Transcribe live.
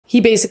He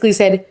basically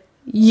said,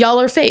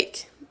 y'all are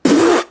fake.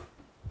 It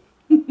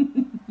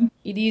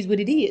is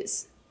what it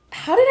is.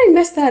 How did I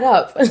mess that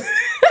up?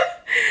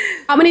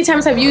 How many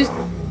times have you...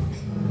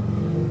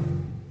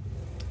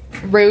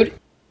 Rude.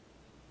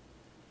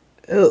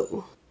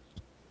 Oh.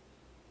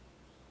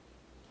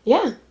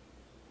 Yeah.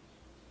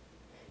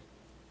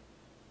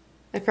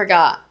 I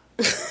forgot.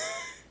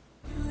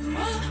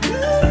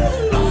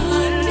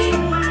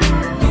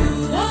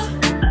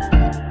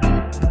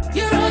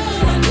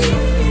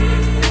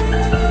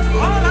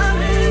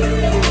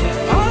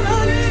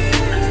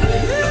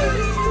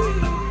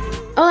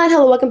 Hola and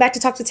hello, welcome back to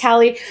Talk to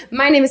Tally.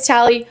 My name is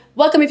Tally.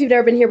 Welcome if you've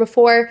never been here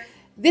before.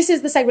 This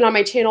is the segment on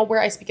my channel where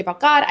I speak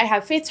about God. I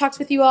have faith talks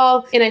with you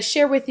all, and I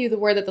share with you the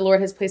word that the Lord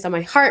has placed on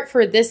my heart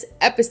for this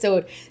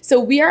episode. So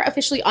we are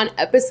officially on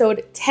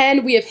episode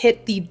 10. We have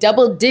hit the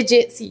double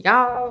digits,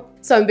 y'all.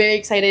 So I'm very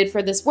excited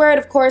for this word,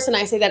 of course, and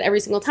I say that every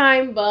single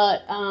time,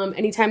 but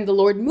anytime the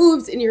Lord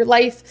moves in your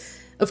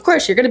life, of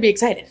course, you're gonna be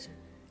excited.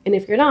 And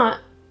if you're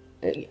not,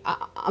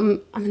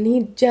 I'm gonna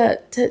need you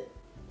to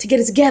get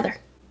it together.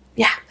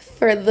 Yeah,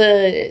 for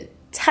the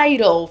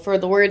title for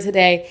the word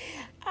today,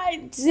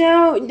 I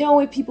don't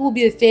know if people will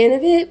be a fan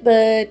of it,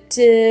 but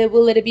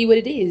we'll let it be what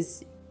it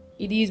is.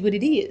 It is what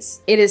it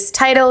is. It is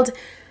titled,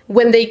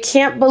 When They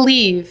Can't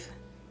Believe,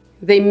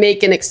 They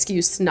Make an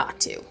Excuse Not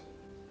to.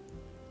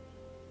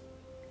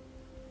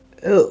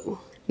 Oh,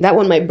 that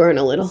one might burn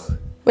a little.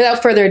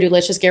 Without further ado,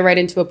 let's just get right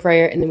into a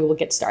prayer and then we will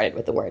get started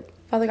with the word.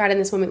 Father God, in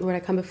this moment, Lord, I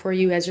come before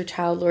you as your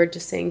child, Lord,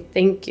 just saying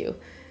thank you.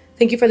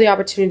 Thank you for the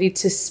opportunity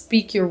to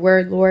speak your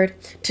word, Lord,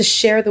 to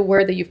share the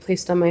word that you've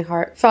placed on my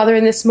heart. Father,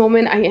 in this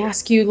moment, I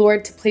ask you,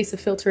 Lord, to place a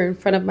filter in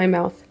front of my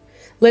mouth.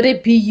 Let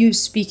it be you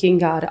speaking,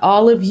 God,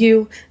 all of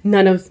you,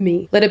 none of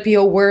me. Let it be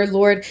a word,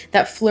 Lord,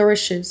 that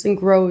flourishes and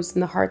grows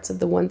in the hearts of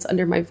the ones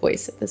under my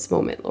voice at this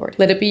moment, Lord.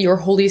 Let it be your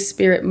Holy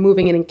Spirit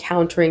moving and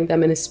encountering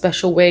them in a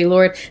special way,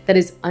 Lord, that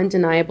is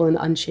undeniable and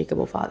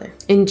unshakable, Father.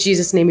 In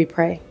Jesus' name we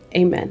pray.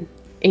 Amen.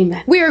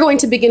 Amen. We are going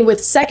to begin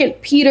with 2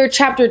 Peter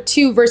chapter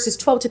 2, verses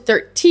 12 to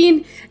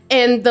 13.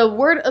 And the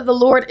word of the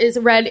Lord is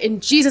read in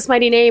Jesus'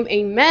 mighty name.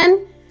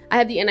 Amen. I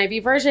have the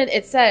NIV version.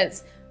 It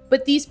says,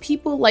 "But these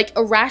people, like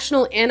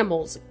irrational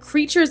animals,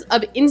 creatures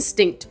of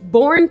instinct,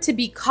 born to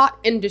be caught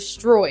and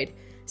destroyed,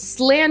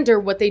 slander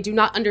what they do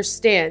not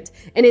understand,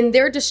 and in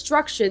their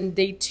destruction,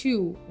 they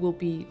too will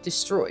be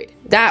destroyed."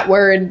 That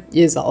word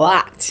is a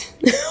lot.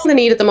 I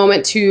need at the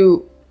moment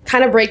to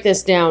kind of break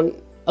this down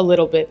a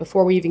little bit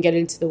before we even get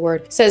into the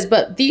word. It says,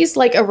 "But these,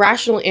 like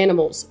irrational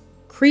animals,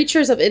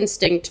 creatures of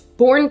instinct,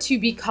 born to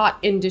be caught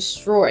and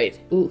destroyed,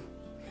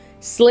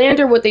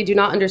 slander what they do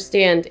not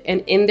understand,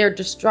 and in their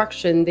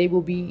destruction they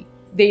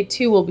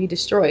too will be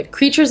destroyed."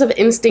 Creatures of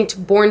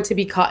instinct, born to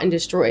be caught and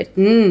destroyed.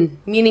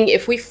 Meaning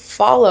if we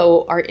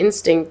follow our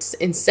instincts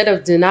instead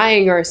of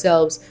denying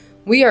ourselves,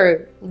 we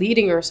are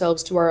leading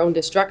ourselves to our own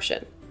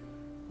destruction.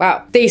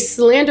 Wow. They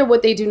slander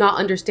what they do not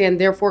understand,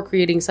 therefore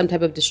creating some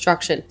type of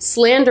destruction.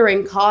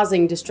 Slandering,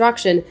 causing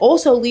destruction,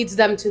 also leads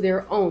them to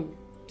their own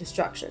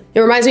destruction.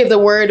 It reminds me of the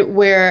word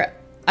where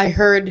I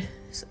heard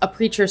a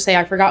preacher say,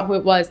 I forgot who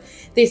it was.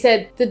 They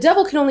said, the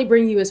devil can only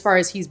bring you as far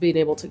as he's been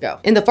able to go.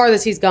 And the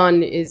farthest he's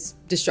gone is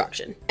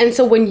destruction. And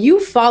so when you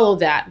follow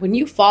that, when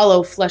you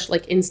follow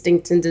flesh-like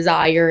instinct and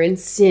desire and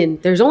sin,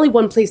 there's only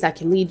one place that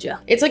can lead you.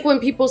 It's like when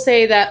people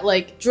say that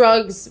like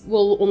drugs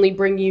will only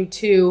bring you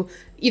to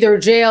either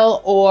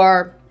jail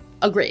or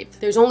a grave.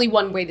 There's only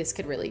one way this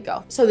could really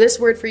go. So this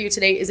word for you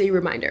today is a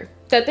reminder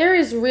that there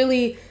is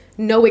really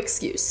no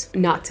excuse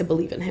not to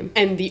believe in him.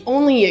 And the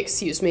only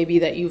excuse may be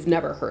that you've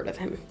never heard of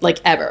him, like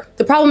ever.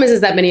 The problem is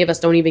that many of us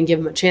don't even give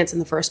him a chance in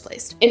the first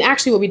place. And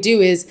actually what we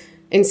do is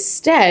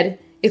instead,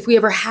 if we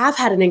ever have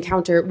had an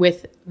encounter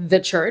with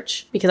the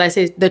church, because I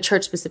say the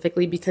church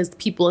specifically because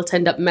people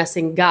tend up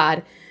messing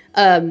God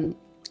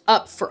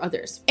up for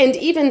others. And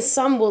even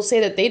some will say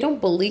that they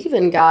don't believe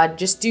in God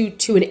just due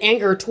to an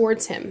anger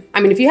towards him. I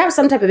mean, if you have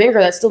some type of anger,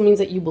 that still means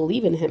that you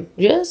believe in him.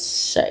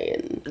 Just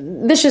saying.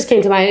 This just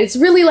came to mind. It's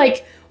really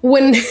like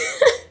when,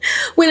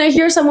 when I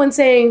hear someone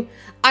saying,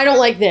 I don't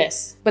like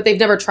this, but they've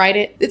never tried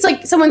it. It's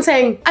like someone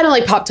saying, I don't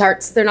like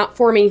Pop-Tarts, they're not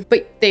for me,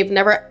 but they've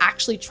never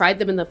actually tried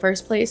them in the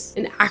first place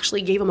and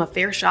actually gave them a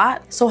fair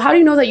shot. So how do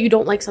you know that you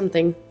don't like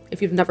something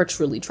if you've never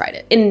truly tried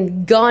it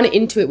and gone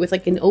into it with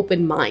like an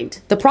open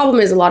mind? The problem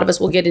is a lot of us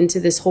will get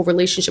into this whole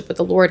relationship with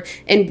the Lord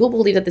and we'll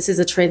believe that this is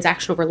a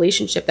transactional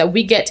relationship, that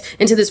we get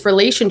into this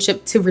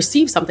relationship to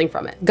receive something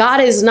from it. God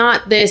is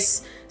not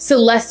this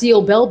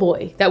celestial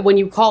bellboy that when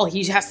you call,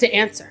 he has to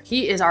answer.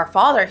 He is our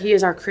Father. He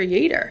is our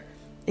creator.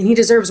 And he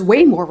deserves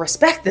way more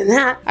respect than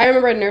that. I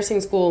remember in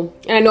nursing school,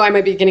 and I know I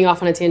might be getting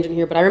off on a tangent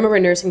here, but I remember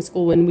in nursing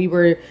school when we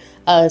were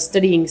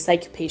studying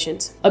psych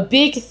patients, a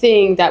big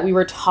thing that we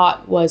were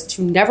taught was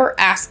to never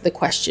ask the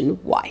question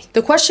why.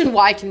 The question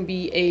why can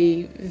be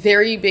a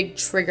very big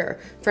trigger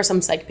for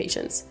some psych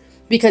patients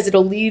because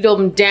it'll lead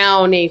them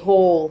down a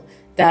hole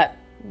that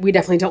we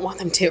definitely don't want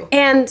them to.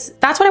 And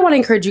that's what I want to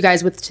encourage you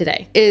guys with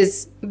today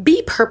is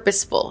be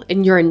purposeful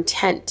in your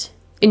intent,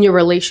 in your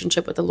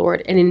relationship with the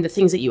Lord and in the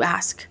things that you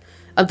ask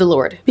of the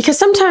Lord. Because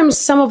sometimes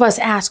some of us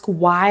ask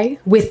why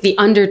with the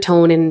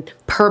undertone and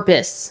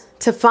purpose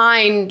to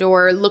find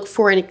or look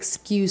for an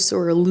excuse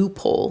or a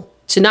loophole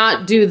to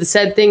not do the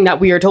said thing that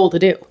we are told to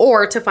do,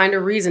 or to find a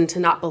reason to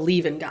not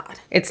believe in God.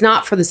 It's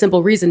not for the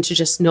simple reason to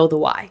just know the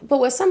why. But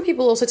what some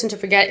people also tend to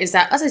forget is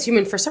that us as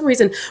humans, for some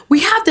reason,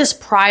 we have this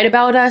pride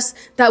about us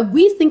that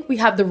we think we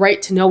have the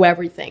right to know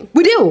everything.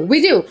 We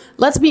do.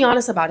 Let's be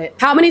honest about it.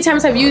 How many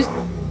times have you...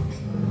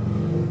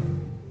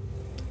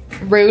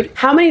 Rude.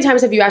 How many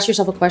times have you asked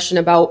yourself a question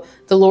about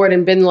the Lord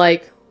and been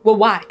like, well,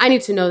 why? I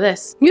need to know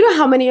this. You know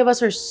how many of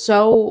us are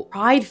so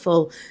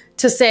prideful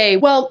to say,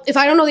 well, if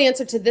I don't know the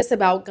answer to this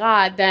about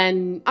God,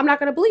 then I'm not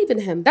going to believe in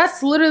him.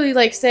 That's literally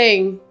like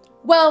saying,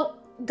 well,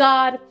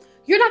 God,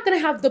 you're not going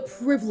to have the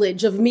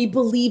privilege of me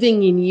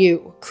believing in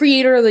you,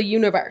 creator of the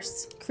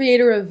universe,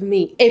 creator of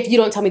me, if you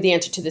don't tell me the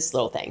answer to this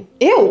little thing.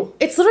 Ew.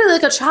 It's literally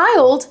like a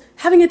child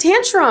having a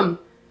tantrum.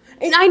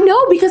 And I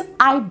know because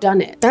I've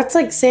done it. That's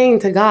like saying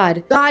to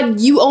God, God,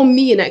 you owe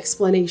me an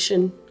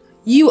explanation.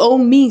 You owe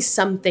me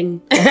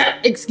something.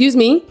 Excuse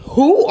me,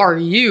 who are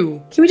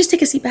you? Can we just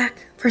take a seat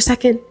back for a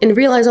second and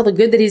realize all the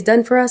good that he's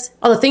done for us?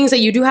 All the things that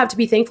you do have to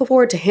be thankful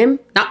for to him,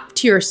 not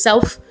to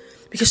yourself.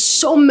 Because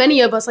so many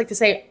of us like to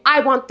say,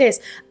 I want this.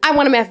 I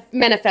want to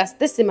manifest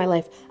this in my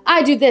life.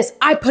 I do this.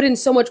 I put in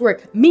so much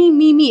work.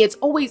 Me. It's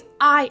always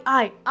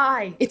I.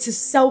 It's a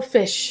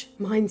selfish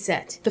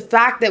mindset. The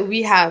fact that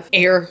we have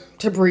air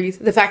to breathe,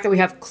 the fact that we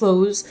have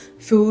clothes,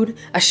 food,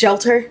 a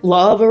shelter,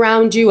 love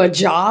around you, a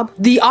job,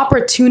 the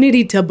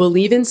opportunity to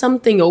believe in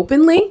something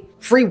openly,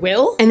 free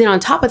will. And then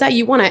on top of that,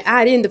 you want to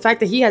add in the fact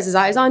that he has his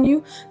eyes on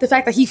you, the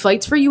fact that he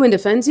fights for you and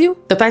defends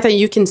you, the fact that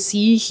you can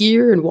see,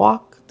 hear, and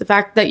walk, the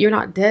fact that you're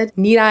not dead.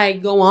 Need I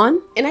go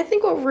on? And I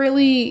think what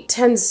really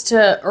tends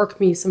to irk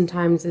me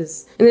sometimes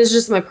is, and it's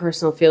just my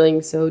personal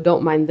feeling, so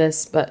don't mind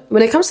this, but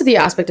when it comes to the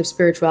aspect of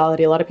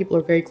spirituality, a lot of people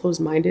are very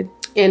closed-minded.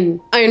 And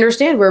I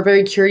understand we're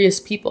very curious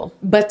people,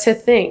 but to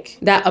think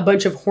that a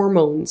bunch of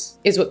hormones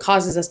is what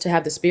causes us to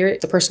have the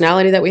spirit, the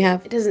personality that we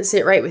have, it doesn't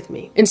sit right with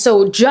me. And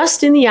so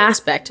just in the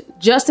aspect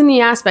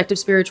of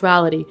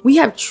spirituality, we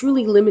have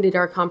truly limited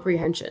our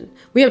comprehension.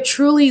 We have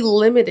truly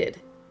limited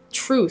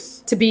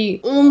truth to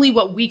be only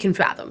what we can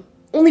fathom,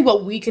 only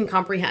what we can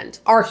comprehend,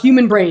 our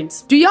human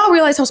brains. Do y'all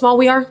realize how small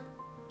we are?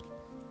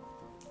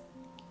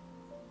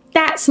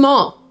 That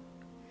small.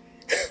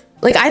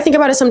 Like, I think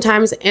about it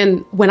sometimes,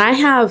 and when I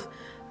have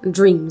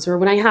dreams or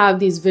when I have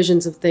these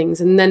visions of things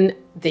and then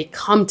they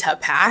come to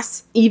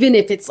pass, even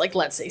if it's like,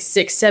 let's say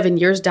 6-7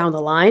 years down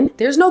the line,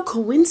 there's no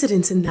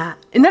coincidence in that.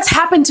 And that's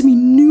happened to me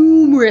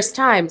numerous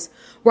times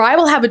where I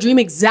will have a dream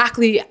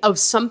exactly of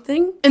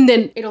something and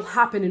then it'll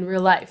happen in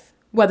real life.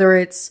 Whether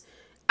it's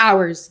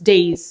hours,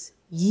 days,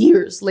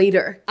 years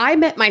later. I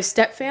met my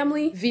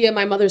stepfamily via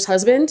my mother's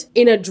husband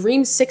in a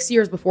dream 6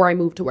 years before I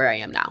moved to where I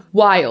am now.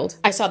 Wild.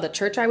 I saw the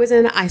church I was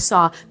in. I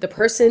saw the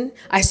person.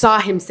 I saw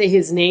him say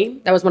his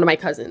name. That was one of my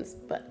cousins.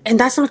 And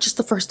that's not just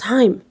the first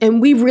time.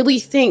 And we really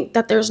think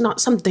that there's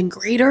not something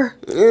greater.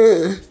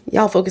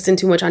 Y'all focusing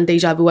too much on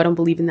deja vu. I don't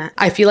believe in that.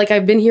 I feel like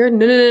I've been here.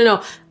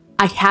 No.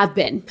 I have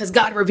been, because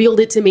God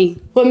revealed it to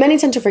me. What many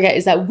tend to forget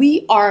is that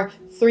we are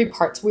 3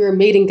 parts. We are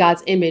made in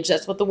God's image.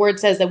 That's what the word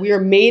says, that we are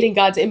made in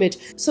God's image.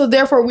 So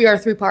therefore we are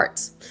 3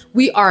 parts.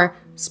 We are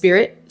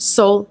spirit,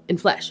 soul,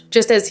 and flesh,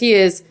 just as he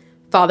is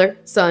Father,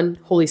 Son,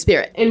 Holy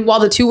Spirit. And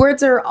while the 2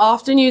 words are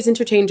often used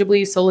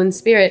interchangeably, soul and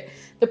spirit,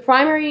 the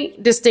primary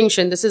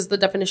distinction, this is the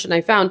definition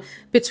I found,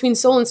 between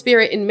soul and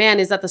spirit in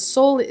man is that the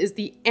soul is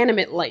the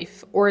animate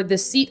life, or the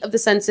seat of the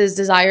senses,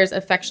 desires,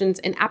 affections,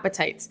 and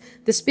appetites.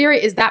 The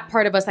spirit is that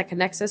part of us that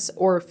connects us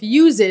or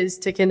refuses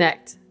to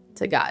connect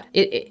to God.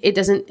 It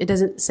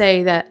doesn't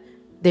say that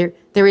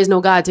there is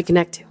no God to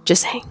connect to.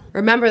 Just saying.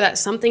 Remember that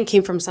something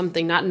came from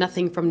something, not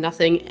nothing from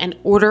nothing. And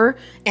order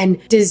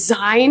and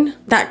design,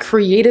 that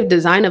creative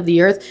design of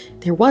the earth,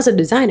 there was a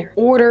designer.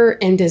 Order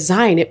and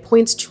design, it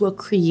points to a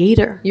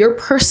creator. Your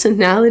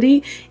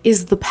personality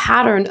is the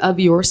pattern of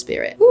your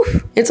spirit.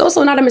 Oof. It's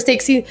also not a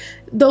mistake. See,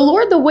 the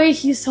Lord, the way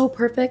he's so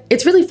perfect.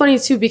 It's really funny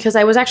too, because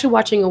I was actually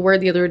watching a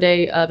word the other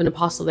day of an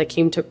apostle that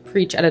came to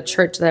preach at a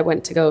church that I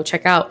went to go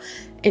check out.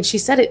 And she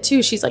said it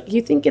too. She's like,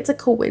 you think it's a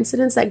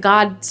coincidence that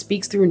God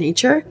speaks through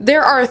nature?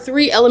 There are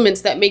 3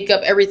 elements that make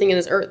up everything in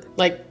this earth.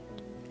 Like,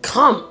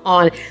 come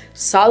on.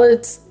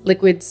 Solids,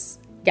 liquids,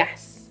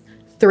 gas.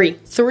 3.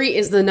 3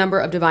 is the number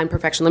of divine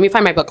perfection. Let me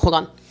find my book. Hold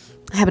on.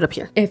 I have it up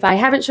here. If I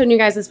haven't shown you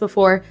guys this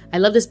before, I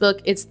love this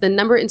book. It's the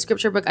Number in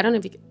Scripture book. I don't know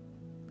if you can.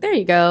 There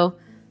you go.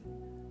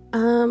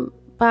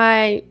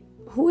 By,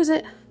 who is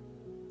it?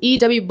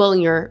 E.W.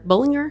 Bullinger.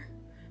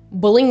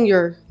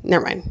 Bullinger.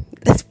 Never mind.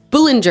 That's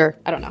Bullinger.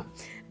 I don't know.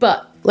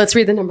 But let's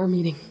read the number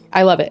meaning.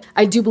 I love it.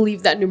 I do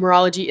believe that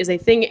numerology is a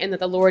thing and that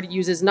the Lord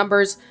uses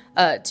numbers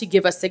to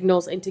give us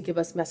signals and to give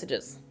us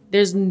messages.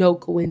 There's no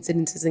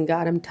coincidences in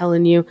God, I'm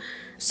telling you.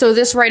 So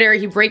this writer,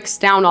 he breaks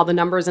down all the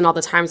numbers and all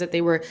the times that they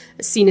were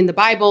seen in the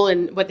Bible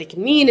and what they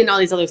can mean and all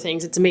these other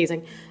things. It's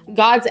amazing.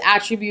 God's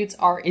attributes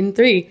are in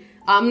 3.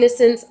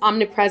 Omniscience,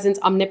 omnipresence,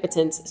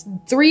 omnipotence.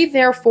 3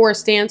 therefore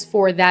stands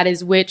for that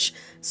is which,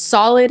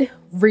 solid,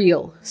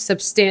 real,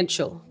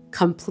 substantial,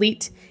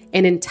 complete,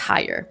 and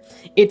entire.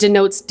 It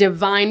denotes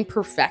divine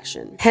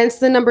perfection. Hence,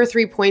 the number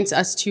 3 points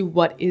us to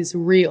what is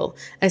real,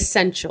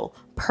 essential,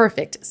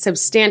 perfect,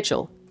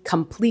 substantial,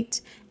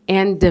 complete,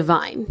 and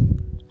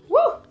divine.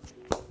 Woo!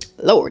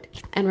 Lord.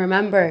 And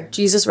remember,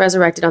 Jesus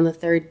resurrected on the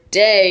 3rd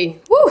day.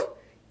 Woo!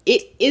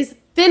 It is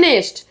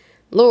finished.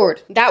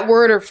 Lord, that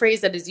word or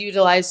phrase that is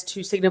utilized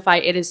to signify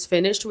it is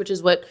finished, which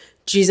is what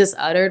Jesus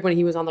uttered when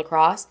he was on the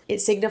cross,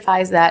 it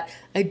signifies that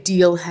a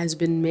deal has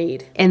been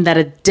made and that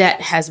a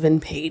debt has been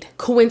paid.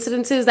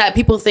 Coincidences that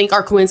people think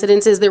are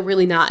coincidences, they're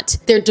really not.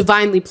 They're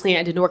divinely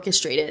planned and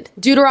orchestrated.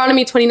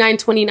 Deuteronomy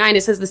 29:29,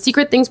 it says, the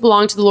secret things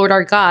belong to the Lord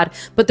our God,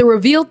 but the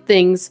revealed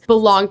things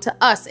belong to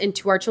us and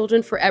to our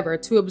children forever,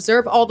 to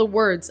observe all the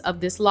words of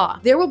this law.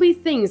 There will be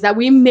things that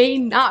we may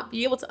not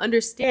be able to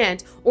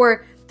understand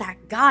or that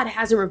God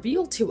hasn't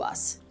revealed to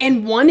us.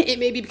 And 1, it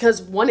may be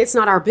because 1, it's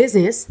not our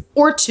business,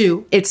 or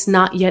 2, it's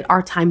not yet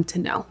our time to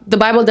know. The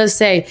Bible does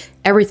say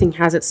everything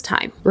has its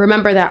time.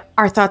 Remember that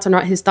our thoughts are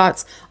not his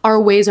thoughts. Our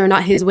ways are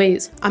not his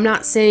ways. I'm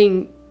not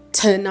saying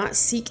to not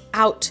seek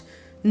out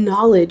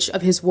knowledge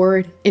of his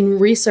word and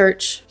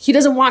research. He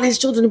doesn't want his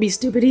children to be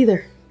stupid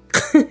either.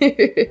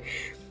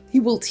 He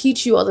will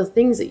teach you all the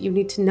things that you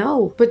need to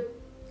know. But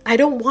I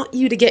don't want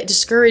you to get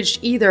discouraged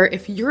either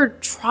if you're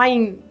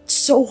trying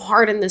so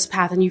hard in this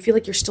path and you feel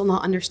like you're still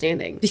not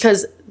understanding,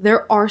 because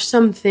there are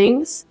some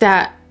things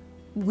that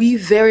we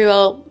very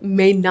well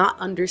may not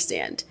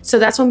understand. So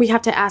that's when we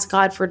have to ask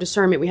God for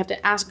discernment. We have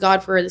to ask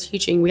God for the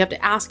teaching. We have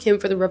to ask him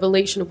for the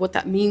revelation of what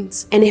that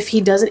means. And if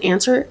he doesn't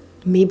answer,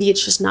 maybe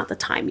it's just not the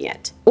time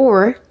yet.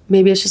 Or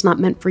maybe it's just not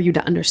meant for you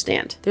to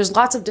understand. There's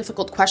lots of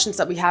difficult questions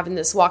that we have in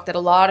this walk that a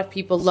lot of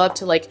people love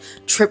to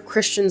trip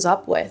Christians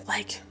up with.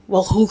 Like,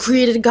 well, who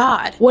created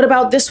God? What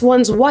about this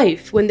one's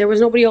wife when there was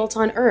nobody else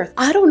on earth?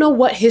 I don't know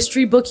what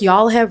history book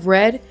y'all have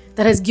read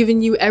that has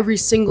given you every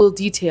single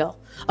detail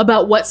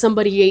about what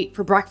somebody ate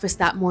for breakfast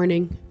that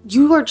morning.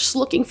 You are just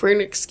looking for an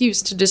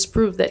excuse to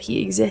disprove that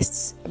he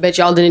exists. I bet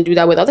y'all didn't do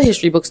that with other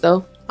history books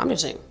though. I'm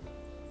just saying.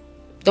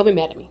 Don't be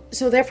mad at me.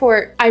 So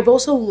therefore, I've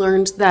also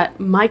learned that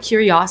my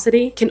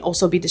curiosity can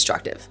also be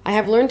destructive. I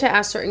have learned to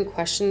ask certain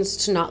questions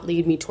to not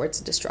lead me towards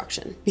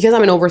destruction. Because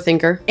I'm an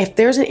overthinker, if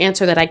there's an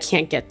answer that I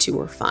can't get to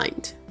or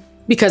find,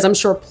 because I'm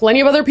sure plenty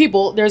of other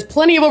people, there's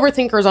plenty of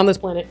overthinkers on this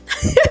planet.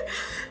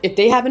 If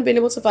they haven't been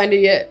able to find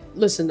it yet,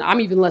 listen,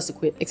 I'm even less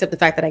equipped, except the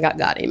fact that I got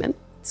God, amen.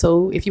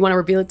 So if you want to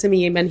reveal it to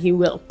me, amen, he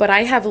will. But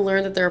I have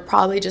learned that there are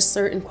probably just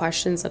certain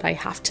questions that I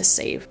have to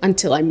save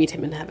until I meet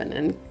him in heaven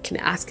and can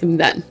ask him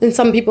then. And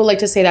some people like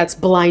to say that's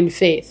blind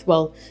faith.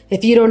 Well,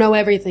 if you don't know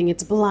everything,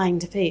 it's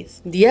blind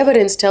faith. The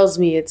evidence tells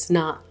me it's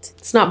not.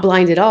 It's not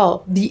blind at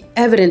all. The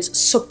evidence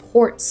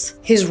supports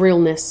his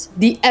realness.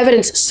 The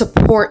evidence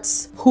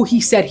supports who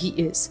he said he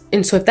is.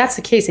 And so if that's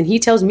the case and he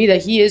tells me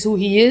that he is who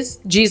he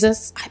is,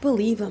 Jesus, I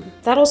believe him.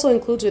 That also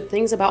includes with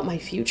things about my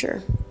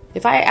future.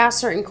 If I ask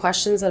certain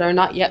questions that are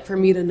not yet for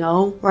me to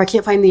know, or I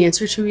can't find the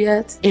answer to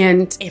yet,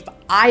 and if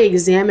I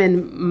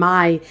examine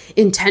my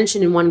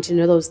intention in wanting to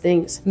know those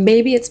things,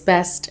 maybe it's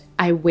best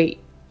I wait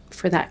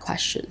for that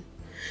question.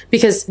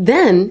 Because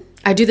then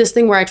I do this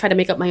thing where I try to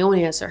make up my own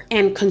answer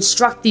and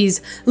construct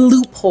these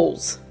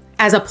loopholes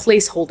as a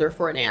placeholder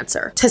for an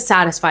answer to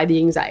satisfy the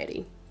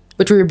anxiety,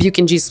 which we rebuke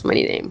in Jesus'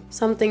 mighty name.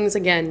 Some things,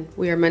 again,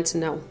 we are meant to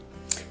know,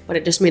 but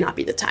it just may not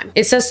be the time.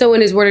 It says so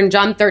in his word in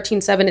John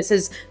 13:7. It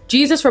says,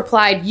 Jesus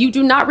replied, you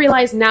do not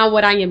realize now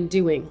what I am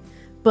doing,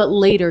 but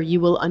later you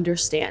will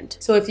understand.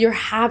 So if you're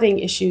having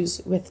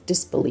issues with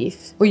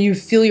disbelief or you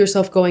feel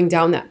yourself going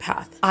down that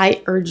path,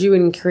 I urge you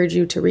and encourage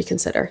you to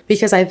reconsider,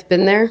 because I've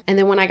been there. And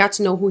then when I got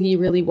to know who he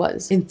really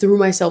was and threw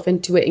myself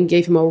into it and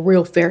gave him a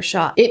real fair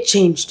shot, it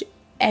changed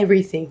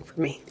everything for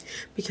me,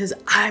 because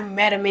I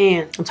met a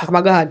man. I'm talking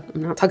about God.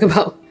 I'm not talking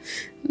about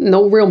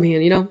no real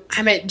man, you know?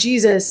 I met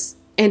Jesus.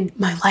 And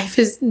my life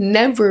has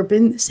never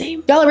been the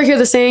same. Y'all ever hear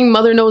the saying,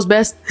 mother knows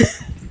best?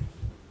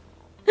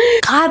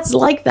 God's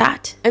like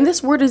that. And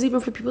this word is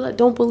even for people that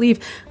don't believe.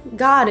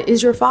 God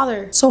is your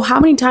father. So how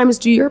many times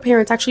do your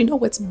parents actually know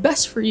what's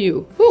best for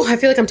you? Whew, I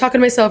feel like I'm talking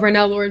to myself right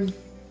now, Lord.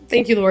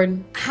 Thank you,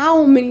 Lord.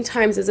 How many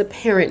times as a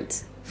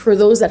parent, for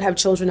those that have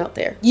children out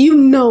there, you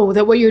know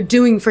that what you're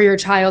doing for your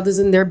child is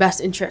in their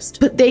best interest,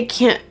 but they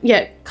can't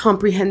yet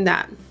comprehend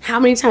that. How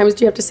many times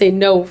do you have to say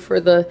no for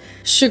the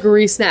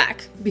sugary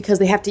snack because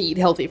they have to eat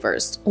healthy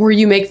first? Or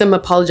you make them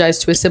apologize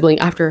to a sibling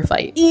after a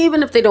fight,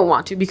 even if they don't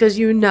want to, because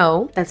you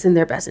know that's in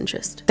their best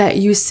interest. That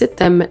you sit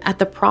them at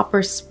the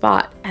proper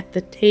spot at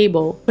the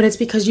table, but it's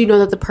because you know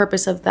that the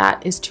purpose of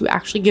that is to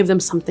actually give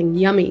them something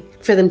yummy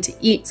for them to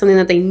eat, something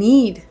that they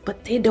need,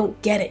 but they don't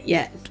get it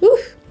yet.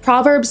 Oof.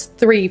 Proverbs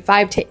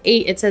 3:5-8,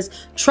 it says,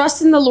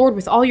 trust in the Lord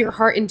with all your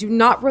heart and do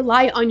not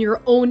rely on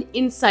your own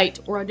insight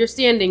or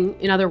understanding.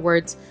 In other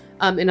words,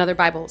 in other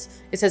Bibles,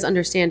 it says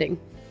understanding.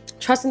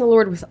 Trust in the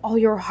Lord with all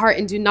your heart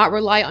and do not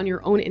rely on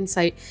your own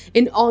insight.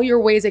 In all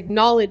your ways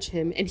acknowledge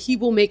him and he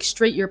will make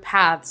straight your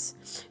paths.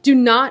 Do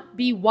not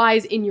be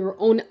wise in your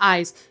own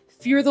eyes.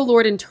 Fear the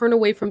Lord and turn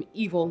away from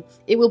evil.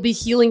 It will be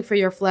healing for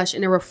your flesh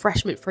and a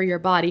refreshment for your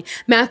body.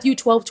 Matthew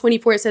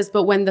 12:24, it says,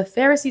 but when the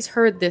Pharisees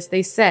heard this,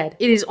 they said,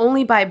 it is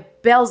only by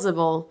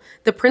Beelzebul,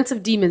 the prince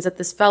of demons, that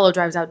this fellow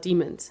drives out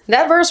demons.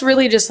 That verse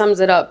really just sums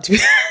it up, to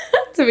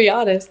be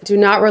honest. Do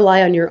not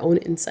rely on your own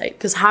insight,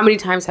 because how many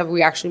times have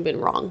we actually been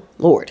wrong?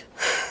 Lord.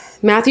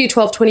 Matthew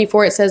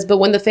 12:24, it says, but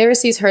when the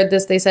Pharisees heard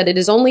this, they said, it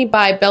is only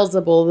by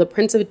Beelzebul, the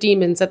prince of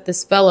demons, that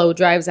this fellow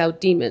drives out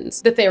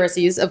demons. The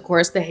Pharisees, of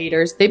course, the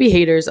haters, they be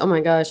haters. Oh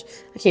my gosh,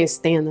 I can't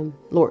stand them,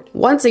 Lord.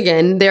 Once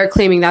again, they're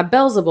claiming that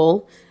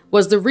Beelzebul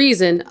was the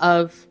reason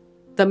of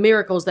the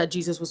miracles that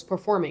Jesus was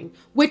performing,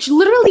 which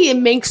literally it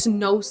makes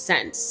no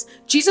sense.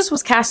 Jesus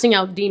was casting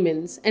out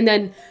demons, and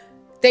then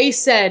they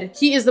said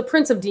he is the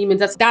prince of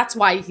demons. That's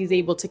why he's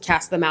able to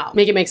cast them out.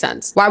 Make it make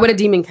sense. Why would a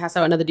demon cast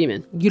out another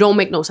demon? You don't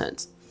make no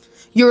sense.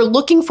 You're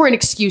looking for an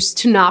excuse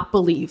to not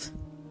believe.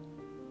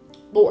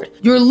 Lord,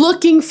 you're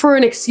looking for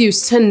an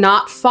excuse to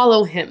not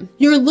follow him.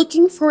 You're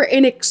looking for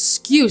an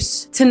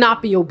excuse to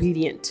not be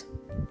obedient.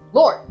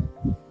 Lord,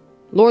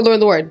 Lord, Lord,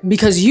 Lord,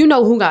 because you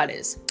know who God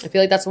is. I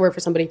feel like that's the word for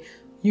somebody.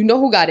 You know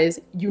who God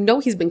is. You know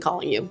he's been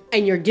calling you,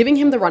 and you're giving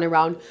him the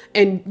runaround,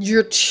 and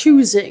you're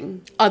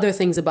choosing other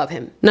things above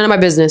him. None of my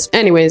business.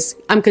 Anyways,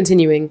 I'm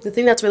continuing. The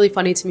thing that's really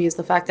funny to me is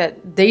the fact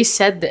that they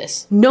said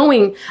this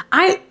knowing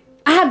I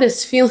have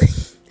this feeling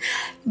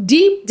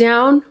deep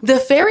down, the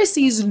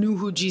Pharisees knew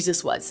who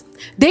Jesus was.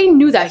 They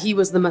knew that he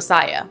was the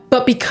Messiah,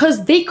 but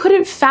because they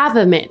couldn't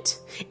fathom it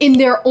in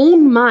their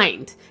own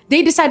mind,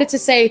 they decided to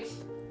say,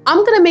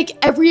 I'm gonna make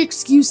every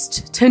excuse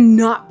to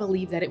not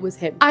believe that it was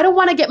him. I don't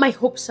wanna get my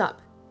hopes up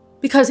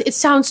because it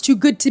sounds too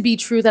good to be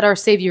true that our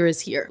Savior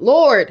is here.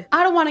 Lord,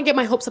 I don't wanna get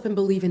my hopes up and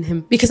believe in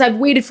him because I've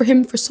waited for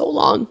him for so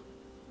long.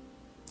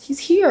 He's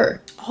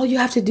here. All you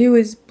have to do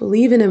is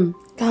believe in him.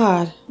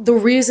 God. The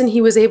reason he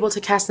was able to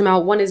cast them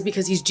out, one is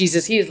because he's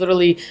Jesus. He is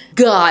literally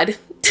God.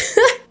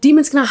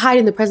 Demons cannot hide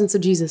in the presence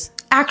of Jesus.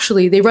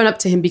 Actually, they run up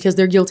to him because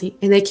they're guilty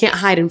and they can't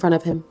hide in front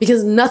of him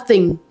because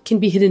nothing can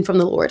be hidden from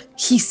the Lord.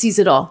 He sees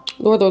it all.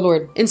 Lord, Lord,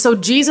 Lord. And so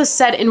Jesus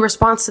said in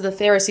response to the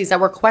Pharisees that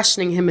were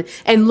questioning him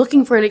and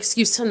looking for an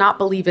excuse to not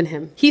believe in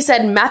him. He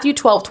said in Matthew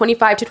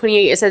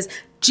 12:25-28, it says,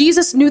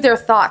 Jesus knew their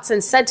thoughts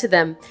and said to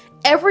them,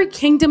 every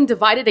kingdom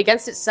divided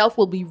against itself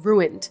will be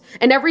ruined,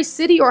 and every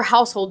city or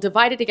household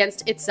divided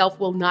against itself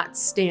will not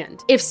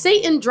stand. If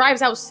Satan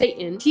drives out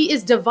Satan, he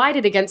is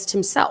divided against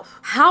himself.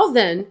 How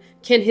then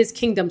can his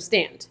kingdom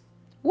stand?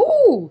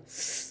 Ooh,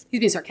 he's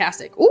being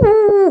sarcastic.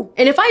 Ooh.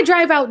 And if I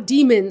drive out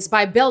demons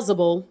by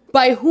Beelzebul,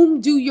 by whom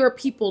do your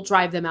people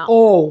drive them out?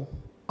 Oh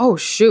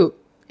shoot.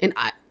 And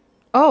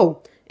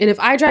if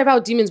I drive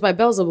out demons by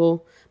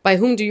Beelzebul, by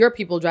whom do your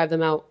people drive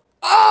them out?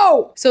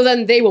 Oh, so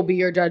then they will be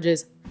your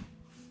judges.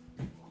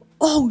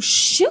 Oh,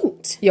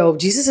 shoot. Yo,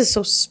 Jesus is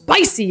so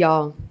spicy,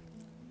 y'all.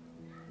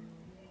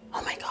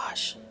 Oh my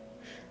gosh.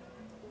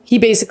 He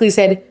basically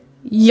said,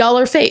 y'all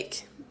are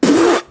fake.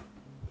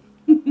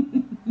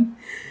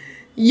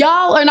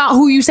 Y'all are not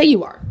who you say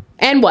you are.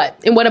 And what?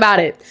 And what about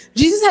it?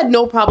 Jesus had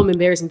no problem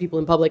embarrassing people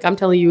in public. I'm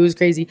telling you, it was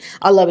crazy.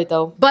 I love it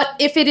though. But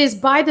if it is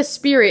by the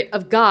Spirit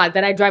of God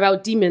that I drive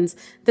out demons,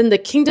 then the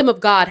kingdom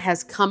of God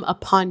has come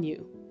upon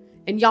you.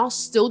 And y'all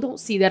still don't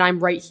see that I'm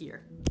right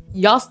here.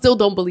 Y'all still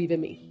don't believe in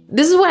me.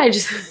 This is what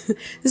this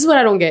is what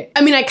I don't get.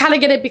 I mean, I kind of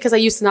get it because I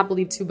used to not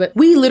believe too, but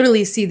we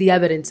literally see the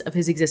evidence of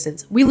his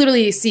existence. We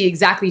literally see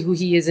exactly who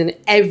he is in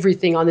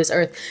everything on this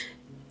earth.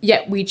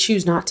 Yet we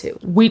choose not to.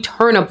 We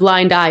turn a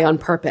blind eye on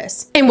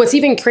purpose. And what's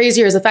even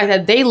crazier is the fact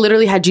that they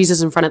literally had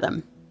Jesus in front of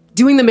them,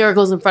 doing the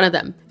miracles in front of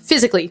them,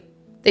 physically.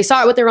 They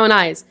saw it with their own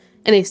eyes,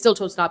 and they still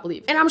chose to not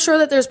believe. And I'm sure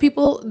that there's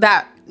people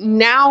that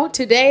now,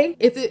 today,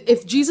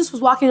 if Jesus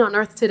was walking on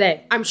earth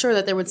today, I'm sure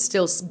that there would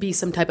still be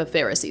some type of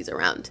Pharisees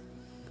around.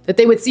 That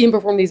they would see him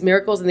perform these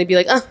miracles and they'd be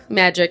like,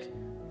 magic.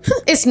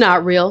 It's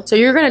not real. So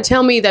you're gonna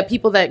tell me that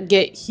people that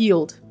get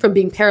healed from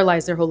being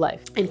paralyzed their whole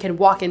life and can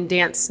walk and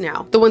dance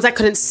now, the ones that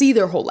couldn't see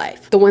their whole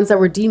life, the ones that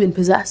were demon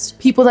possessed,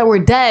 people that were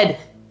dead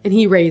and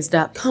he raised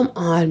up. Come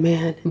on,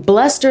 man.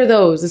 Blessed are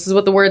those. This is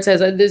what the word says.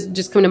 This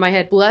just come to my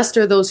head. Blessed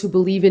are those who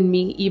believe in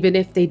me, even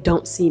if they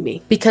don't see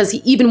me. Because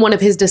even one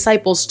of his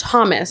disciples,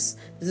 Thomas,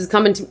 this is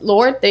coming to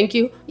Lord, thank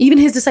you. Even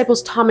his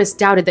disciples, Thomas,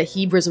 doubted that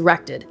he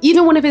resurrected.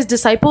 Even one of his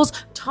disciples,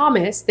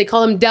 Thomas, they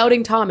call him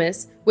Doubting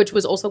Thomas, which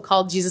was also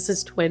called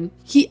Jesus's twin.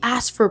 He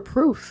asked for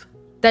proof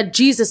that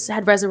Jesus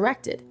had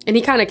resurrected. And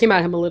he kind of came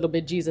at him a little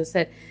bit.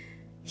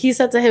 He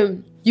said to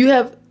him,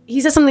 he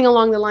said something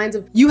along the lines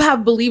of, you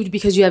have believed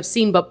because you have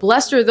seen, but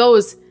blessed are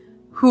those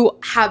who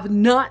have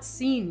not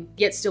seen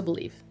yet still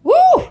believe. Woo!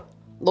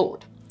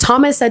 Lord.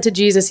 Thomas said to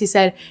Jesus, he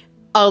said,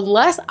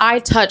 unless I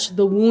touch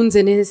the wounds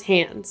in his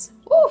hands,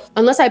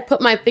 unless I put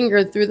my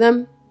finger through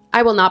them,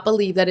 I will not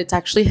believe that it's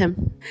actually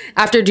him.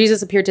 After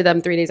Jesus appeared to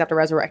them 3 days after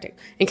resurrecting.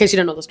 In case you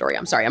don't know the story,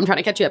 I'm sorry, I'm trying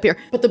to catch you up here.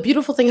 But the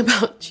beautiful thing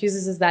about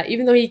Jesus is that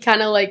even though he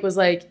kind of was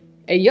like,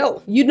 hey,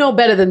 yo, you know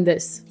better than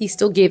this, he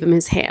still gave him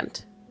his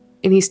hand.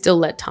 And he still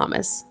let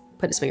Thomas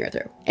put his finger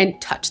through and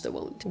touch the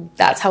wound.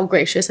 That's how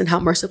gracious and how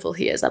merciful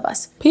he is of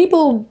us.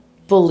 People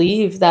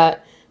believe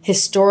that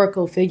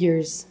historical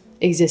figures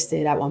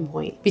existed at one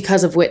point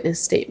because of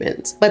witness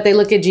statements. But they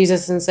look at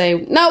Jesus and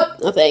say, nope,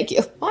 no thank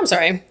you. Well, I'm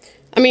sorry.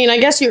 I mean, I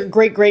guess your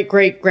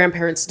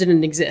great-great-great-grandparents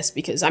didn't exist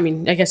because, I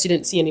mean, I guess you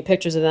didn't see any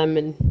pictures of them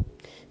and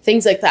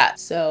things like that.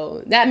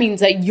 So that means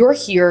that you're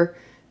here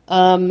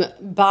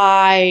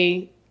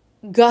by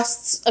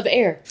gusts of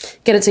air.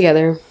 Get it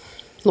together,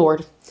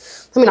 Lord.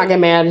 Let me not get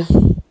mad.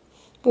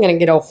 I'm gonna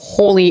get a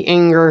holy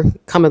anger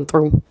coming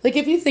through. Like,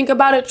 if you think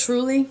about it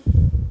truly,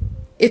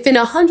 if in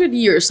 100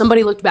 years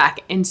somebody looked back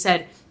and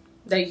said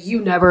that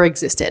you never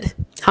existed,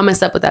 how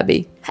messed up would that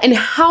be? And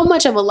how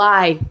much of a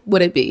lie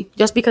would it be?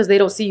 Just because they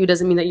don't see you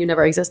doesn't mean that you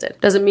never existed.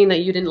 Doesn't mean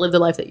that you didn't live the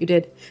life that you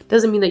did.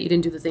 Doesn't mean that you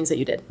didn't do the things that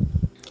you did.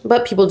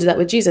 But people do that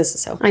with Jesus.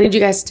 So I need you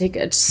guys to take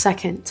a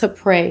second to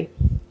pray,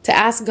 to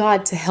ask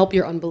God to help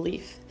your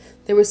unbelief.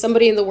 There was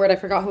somebody in the Word, I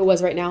forgot who it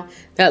was right now,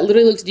 that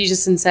literally looked at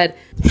Jesus and said,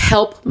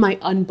 help my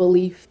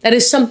unbelief. That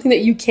is something that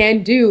you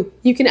can do.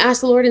 You can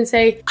ask the Lord and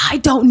say, I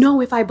don't know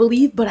if I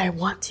believe, but I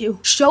want to.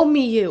 Show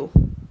me you.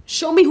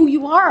 Show me who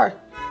you are.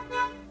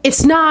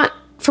 It's not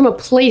from a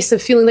place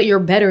of feeling that you're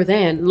better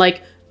than,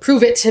 like,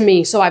 prove it to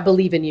me so I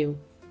believe in you.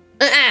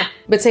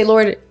 But say,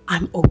 Lord,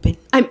 I'm open.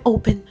 I'm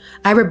open.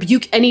 I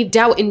rebuke any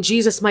doubt in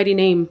Jesus' mighty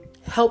name.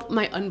 Help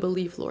my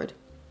unbelief, Lord.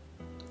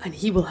 And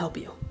he will help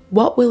you.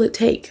 What will it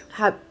take?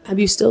 Have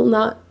you still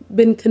not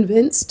been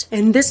convinced?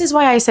 And this is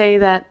why I say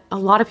that a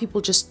lot of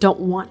people just don't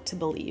want to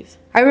believe.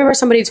 I remember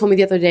somebody told me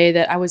the other day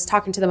that I was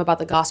talking to them about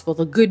the gospel,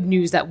 the good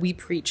news that we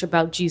preach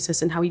about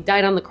Jesus and how he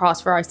died on the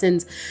cross for our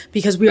sins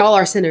because we all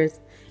are sinners.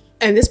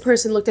 And this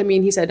person looked at me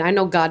and he said, I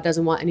know God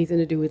doesn't want anything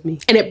to do with me.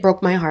 And it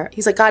broke my heart.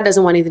 He's like, God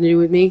doesn't want anything to do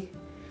with me.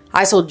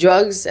 I sold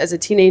drugs as a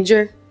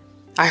teenager.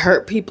 I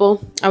hurt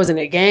people. I was in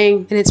a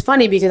gang. And it's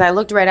funny because I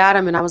looked right at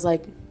him and I was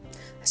like,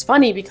 it's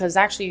funny because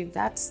actually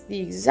that's the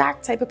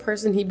exact type of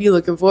person he'd be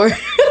looking for.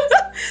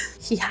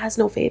 He has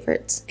no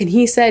favorites. And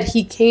he said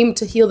he came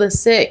to heal the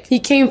sick. He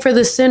came for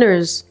the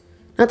sinners,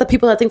 not the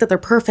people that think that they're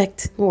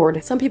perfect.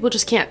 Lord, some people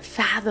just can't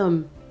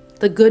fathom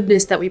the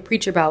goodness that we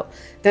preach about,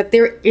 that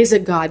there is a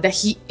God, that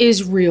he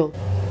is real,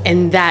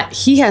 and that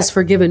he has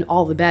forgiven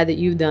all the bad that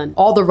you've done,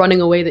 all the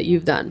running away that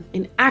you've done.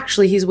 And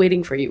actually, he's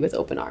waiting for you with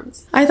open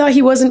arms. I thought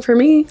he wasn't for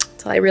me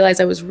until I realized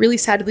I was really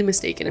sadly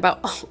mistaken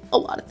about a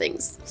lot of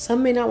things.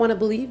 Some may not want to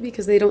believe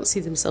because they don't see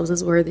themselves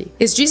as worthy.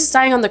 Is Jesus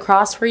dying on the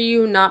cross for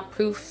you not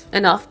proof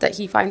enough that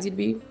he finds you to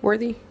be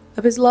worthy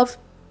of his love?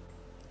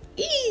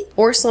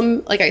 Or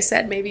some, like I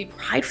said, maybe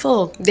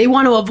prideful. They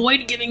want to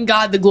avoid giving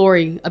God the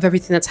glory of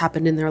everything that's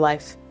happened in their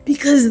life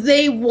because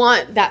they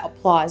want that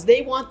applause.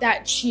 They want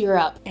that cheer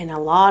up. And a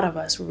lot of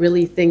us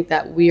really think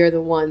that we are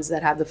the ones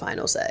that have the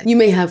final say. You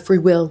may have free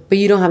will, but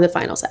you don't have the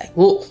final say.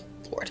 Whoa.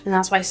 Lord. And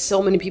that's why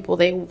so many people,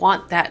 they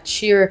want that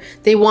cheer.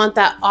 They want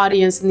that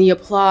audience and the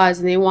applause,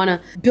 and they want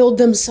to build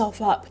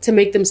themselves up to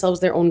make themselves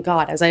their own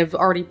God, as I've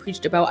already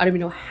preached about, I don't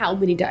even know how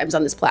many times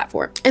on this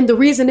platform. And the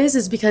reason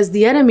is because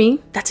the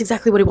enemy, that's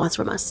exactly what he wants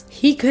from us.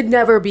 He could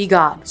never be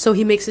God, so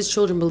he makes his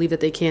children believe that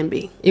they can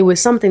be. It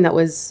was something that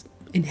was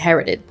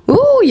inherited.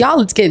 Ooh,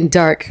 y'all, it's getting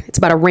dark. It's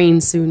about to rain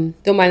soon.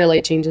 Don't mind the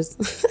light changes.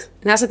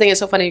 And that's the thing, it's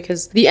so funny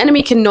because the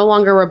enemy can no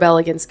longer rebel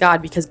against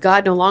God because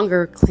God no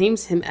longer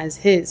claims him as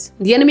his.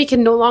 The enemy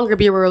can no longer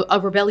be a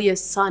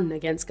rebellious son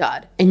against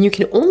God. And you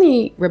can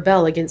only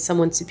rebel against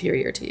someone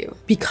superior to you.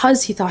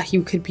 Because he thought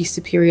he could be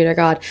superior to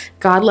God,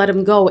 God let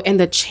him go. And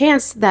the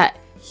chance that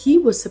he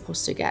was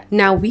supposed to get,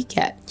 now we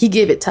get. He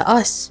gave it to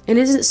us. And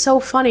isn't it so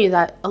funny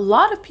that a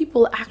lot of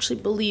people actually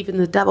believe in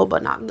the devil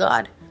but not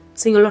God?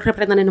 Señor, lo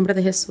reprendan en nombre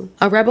de Jesús.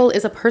 A rebel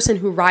is a person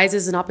who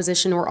rises in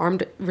opposition or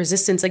armed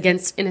resistance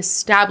against an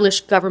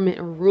established government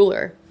or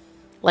ruler,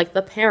 like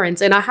the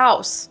parents in a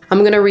house. I'm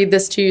going to read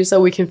this to you so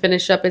we can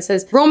finish up. It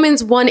says,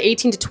 Romans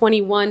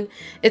 1:18-21,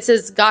 it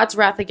says, God's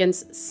wrath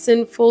against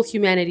sinful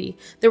humanity.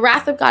 The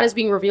wrath of God is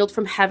being revealed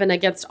from heaven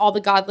against all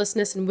the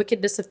godlessness and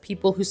wickedness of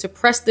people who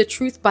suppress the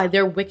truth by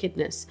their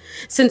wickedness.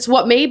 Since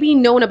what may be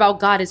known about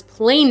God is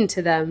plain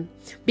to them,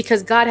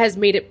 because God has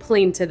made it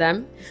plain to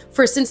them.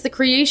 For since the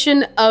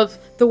creation of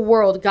the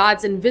world,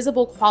 God's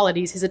invisible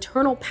qualities, his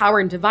eternal power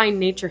and divine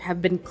nature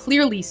have been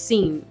clearly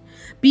seen,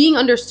 being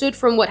understood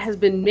from what has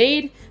been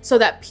made, so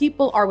that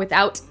people are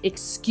without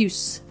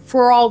excuse.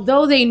 For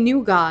although they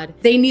knew God,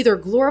 they neither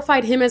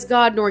glorified him as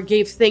God nor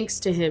gave thanks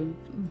to him.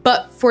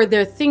 But for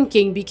their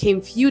thinking became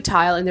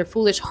futile and their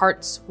foolish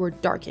hearts were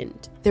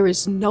darkened. There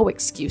is no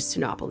excuse to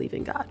not believe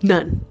in God.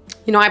 None.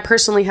 You know, I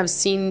personally have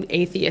seen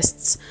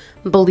atheists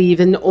believe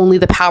in only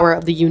the power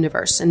of the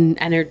universe and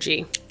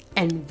energy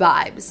and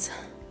vibes.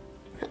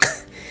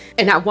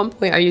 And at one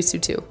point I used to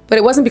too. But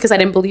it wasn't because I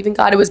didn't believe in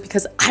God. It was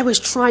because I was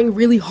trying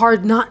really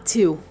hard not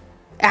to.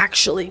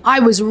 Actually, I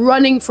was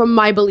running from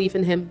my belief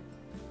in him.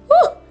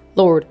 Whew,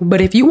 Lord. But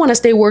if you want to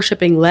stay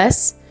worshiping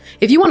less,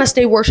 if you want to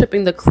stay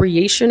worshiping the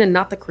creation and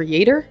not the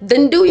creator,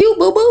 then do you,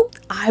 boo-boo.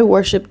 I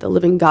worship the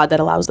living God that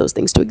allows those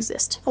things to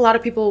exist. A lot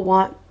of people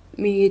want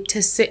me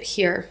to sit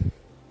here,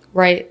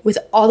 right, with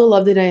all the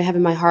love that I have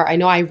in my heart. I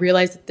know I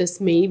realize that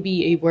this may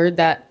be a word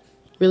that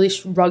really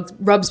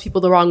rubs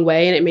people the wrong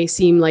way, and it may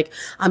seem like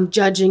I'm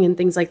judging and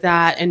things like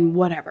that and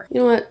whatever. You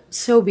know what?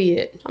 So be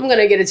it. I'm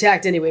gonna get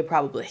attacked anyway,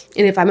 probably.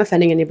 And if I'm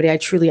offending anybody,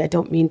 I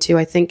don't mean to.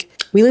 I think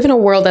we live in a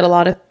world that a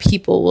lot of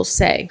people will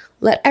say,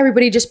 let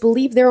everybody just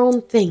believe their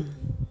own thing.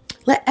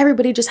 Let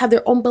everybody just have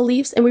their own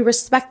beliefs and we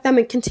respect them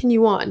and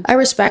continue on. I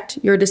respect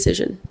your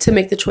decision to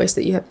make the choice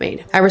that you have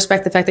made. I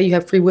respect the fact that you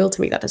have free will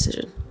to make that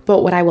decision.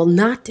 But what I will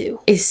not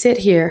do is sit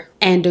here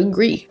and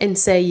agree and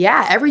say,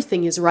 yeah,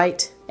 everything is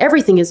right.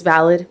 Everything is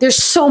valid.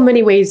 There's so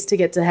many ways to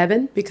get to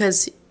heaven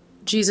because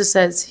Jesus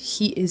says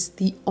he is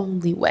the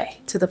only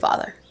way to the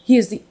Father. He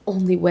is the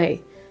only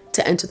way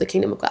to enter the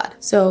kingdom of God.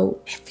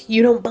 So if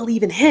you don't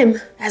believe in him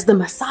as the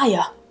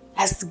Messiah,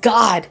 as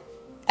God,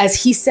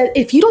 as he said,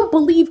 if you don't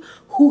believe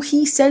who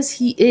he says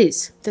he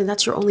is, then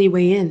that's your only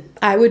way in.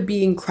 I would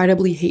be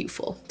incredibly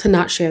hateful to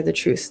not share the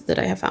truth that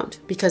I have found,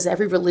 because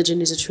every religion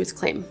is a truth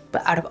claim.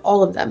 But out of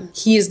all of them,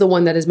 he is the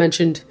one that is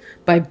mentioned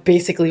by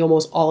basically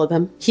almost all of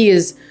them. He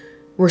is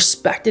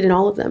respected in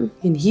all of them.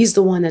 And he's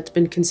the one that's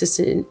been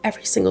consistent in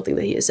every single thing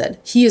that he has said.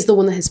 He is the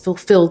one that has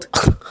fulfilled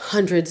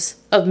hundreds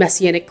of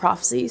messianic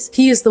prophecies.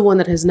 He is the one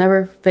that has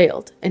never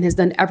failed and has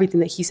done everything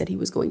that he said he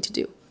was going to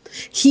do.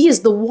 He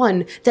is the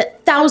one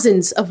that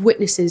thousands of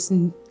witnesses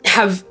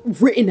have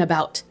written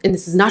about. And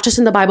this is not just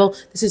in the Bible.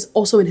 This is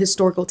also in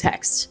historical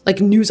texts, like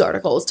news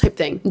articles type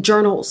thing,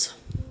 journals.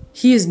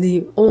 He is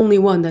the only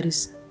one that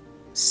is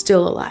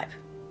still alive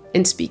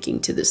and speaking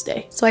to this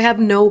day. So I have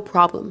no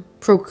problem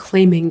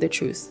proclaiming the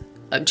truth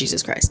of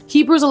Jesus Christ.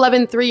 Hebrews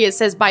 11:3, it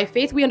says, by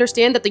faith we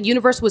understand that the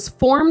universe was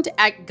formed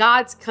at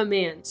God's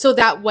command, so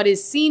that what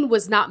is seen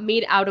was not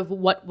made out of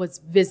what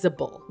was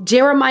visible.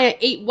 Jeremiah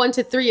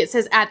 8:1-3, it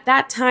says, at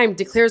that time,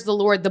 declares the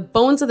Lord, the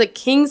bones of the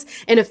kings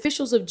and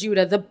officials of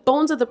Judah, the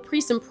bones of the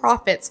priests and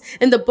prophets,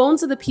 and the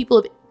bones of the people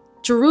of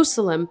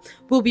Jerusalem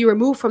will be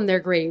removed from their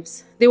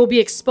graves. They will be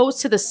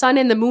exposed to the sun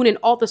and the moon and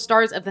all the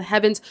stars of the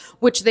heavens,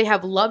 which they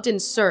have loved and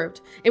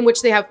served, in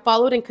which they have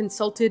followed and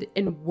consulted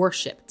and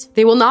worshipped.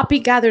 They will not be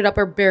gathered up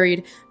or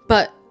buried,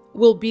 but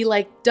will be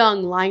like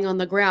dung lying on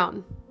the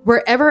ground.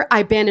 Wherever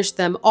I banish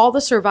them, all the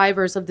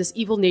survivors of this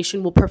evil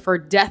nation will prefer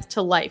death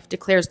to life,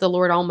 declares the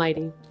Lord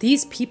Almighty.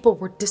 These people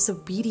were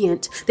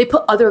disobedient. They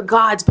put other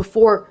gods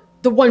before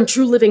the one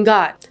true living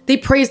God. They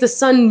praise the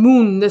sun,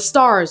 moon, the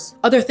stars,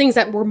 other things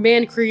that were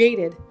man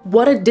created.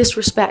 What a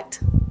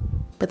disrespect.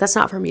 But that's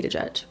not for me to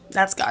judge.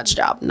 That's God's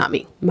job, not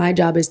me. My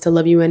job is to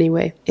love you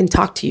anyway and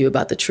talk to you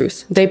about the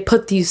truth. They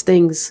put these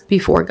things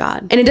before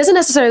God. And it doesn't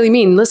necessarily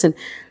mean, listen,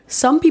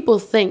 some people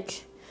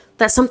think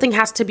that something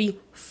has to be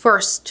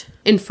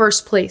in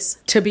first place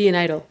to be an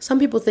idol. Some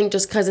people think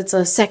just because it's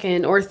a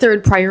second or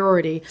third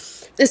priority,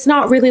 it's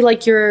not really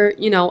like you're,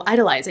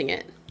 idolizing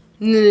it.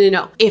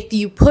 No. If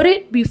you put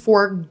it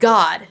before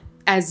God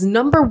as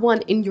number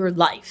one in your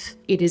life,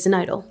 it is an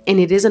idol. And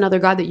it is another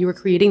God that you were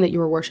creating, that you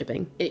were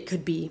worshiping. It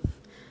could be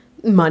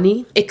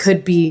money. It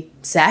could be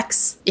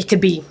sex. It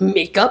could be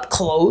makeup,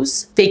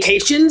 clothes,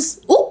 vacations,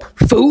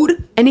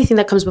 food. Anything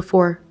that comes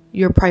before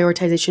your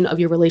prioritization of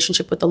your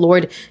relationship with the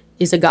Lord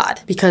is a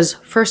God. Because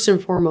first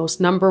and foremost,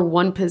 number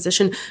one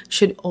position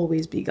should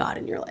always be God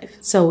in your life.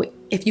 So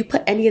if you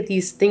put any of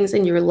these things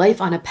in your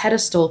life on a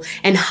pedestal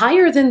and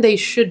higher than they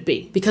should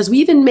be, because we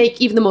even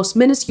make even the most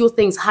minuscule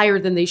things higher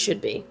than they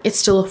should be, it's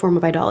still a form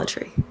of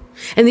idolatry.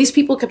 And these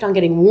people kept on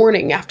getting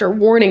warning after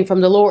warning from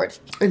the Lord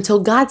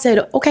until God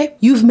said, okay,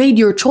 you've made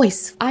your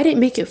choice. I didn't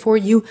make it for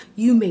you.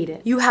 You made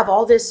it. You have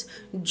all this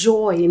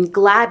joy and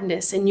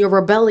gladness in your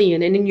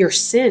rebellion and in your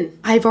sin.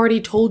 I've already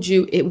told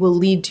you it will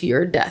lead to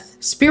your death.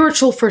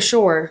 Spiritual for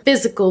sure,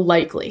 physical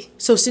likely.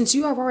 So since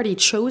you have already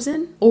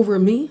chosen over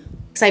me,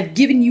 because I've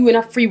given you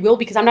enough free will,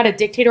 because I'm not a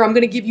dictator, I'm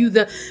going to give you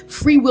the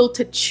free will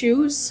to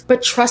choose.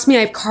 But trust me,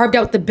 I've carved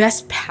out the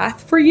best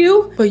path for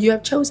you, but you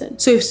have chosen.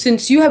 So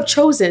since you have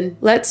chosen,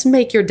 let's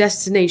make your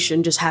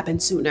destination just happen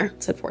sooner.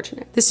 It's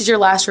unfortunate. This is your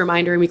last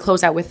reminder, and we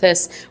close out with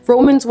this.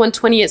 Romans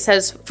 1:20, it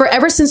says, for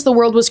ever since the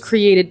world was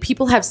created,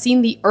 people have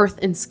seen the earth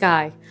and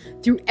sky.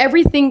 Through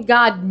everything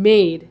God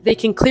made, they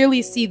can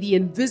clearly see the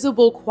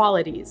invisible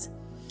qualities,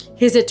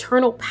 his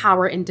eternal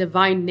power and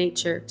divine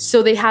nature.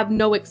 So they have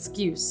no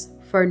excuse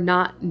for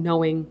not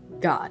knowing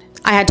God.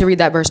 I had to read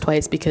that verse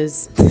twice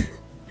because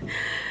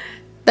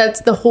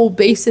that's the whole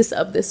basis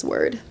of this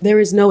word. There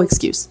is no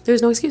excuse.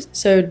 There's no excuse.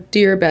 So do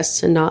your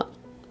best to not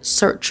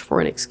search for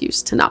an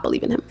excuse to not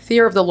believe in him.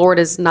 Fear of the Lord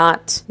is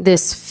not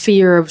this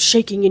fear of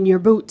shaking in your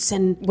boots,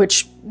 and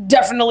which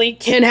definitely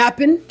can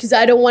happen, because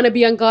I don't want to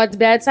be on God's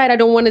bad side. I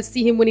don't want to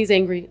see him when he's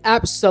angry.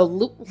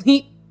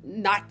 Absolutely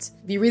not.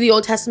 If you read the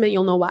Old Testament,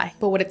 you'll know why.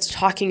 But what it's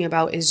talking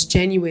about is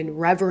genuine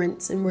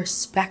reverence and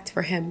respect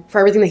for him, for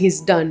everything that he's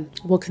done,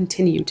 will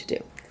continue to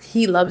do.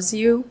 He loves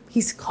you.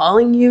 He's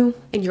calling you,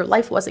 and your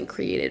life wasn't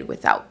created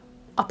without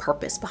a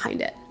purpose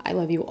behind it. I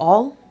love you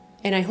all,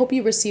 and I hope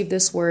you receive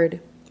this word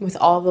with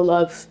all the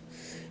love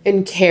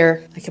and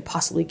care I could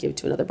possibly give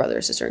to another brother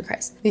or sister in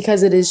Christ,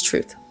 because it is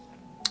truth,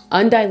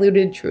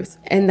 undiluted truth,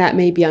 and that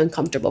may be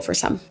uncomfortable for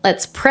some.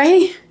 Let's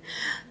pray,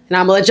 and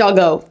I'm gonna let y'all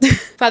go.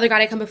 Father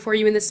God, I come before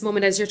you in this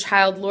moment as your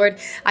child, Lord.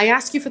 I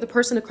ask you for the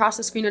person across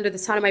the screen under the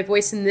sound of my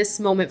voice in this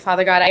moment,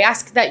 Father God. I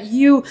ask that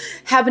you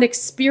have an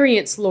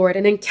experience, Lord,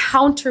 an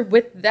encounter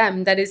with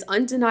them that is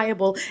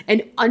undeniable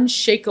and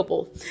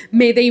unshakable.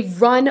 May they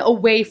run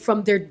away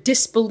from their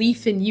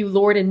disbelief in you,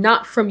 Lord, and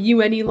not from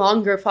you any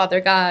longer,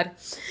 Father God.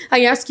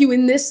 I ask you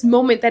in this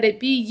moment that it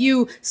be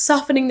you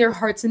softening their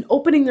hearts and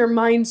opening their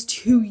minds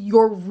to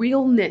your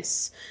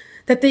realness,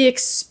 that they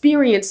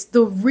experience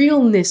the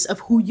realness of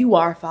who you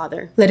are,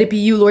 Father. Let it be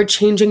you, Lord,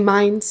 changing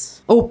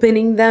minds,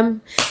 opening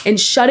them, and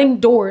shutting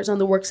doors on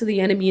the works of the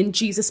enemy in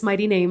Jesus'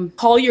 mighty name.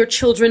 Call your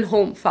children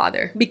home,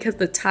 Father, because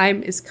the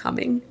time is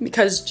coming,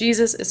 because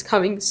Jesus is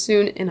coming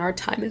soon and our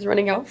time is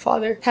running out,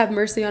 Father. Have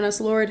mercy on us,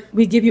 Lord.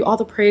 We give you all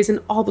the praise and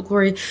all the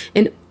glory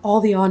and all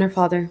the honor,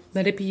 Father.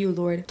 Let it be you,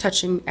 Lord,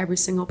 touching every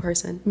single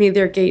person. May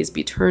their gaze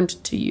be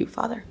turned to you,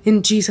 Father.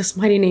 In Jesus'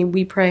 mighty name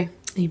we pray.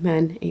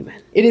 Amen.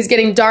 Amen. It is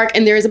getting dark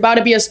and there is about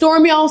to be a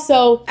storm, y'all.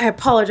 So I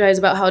apologize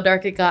about how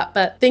dark it got,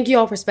 but thank you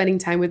all for spending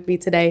time with me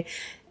today.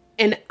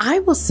 And I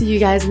will see you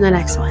guys in the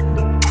next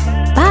one.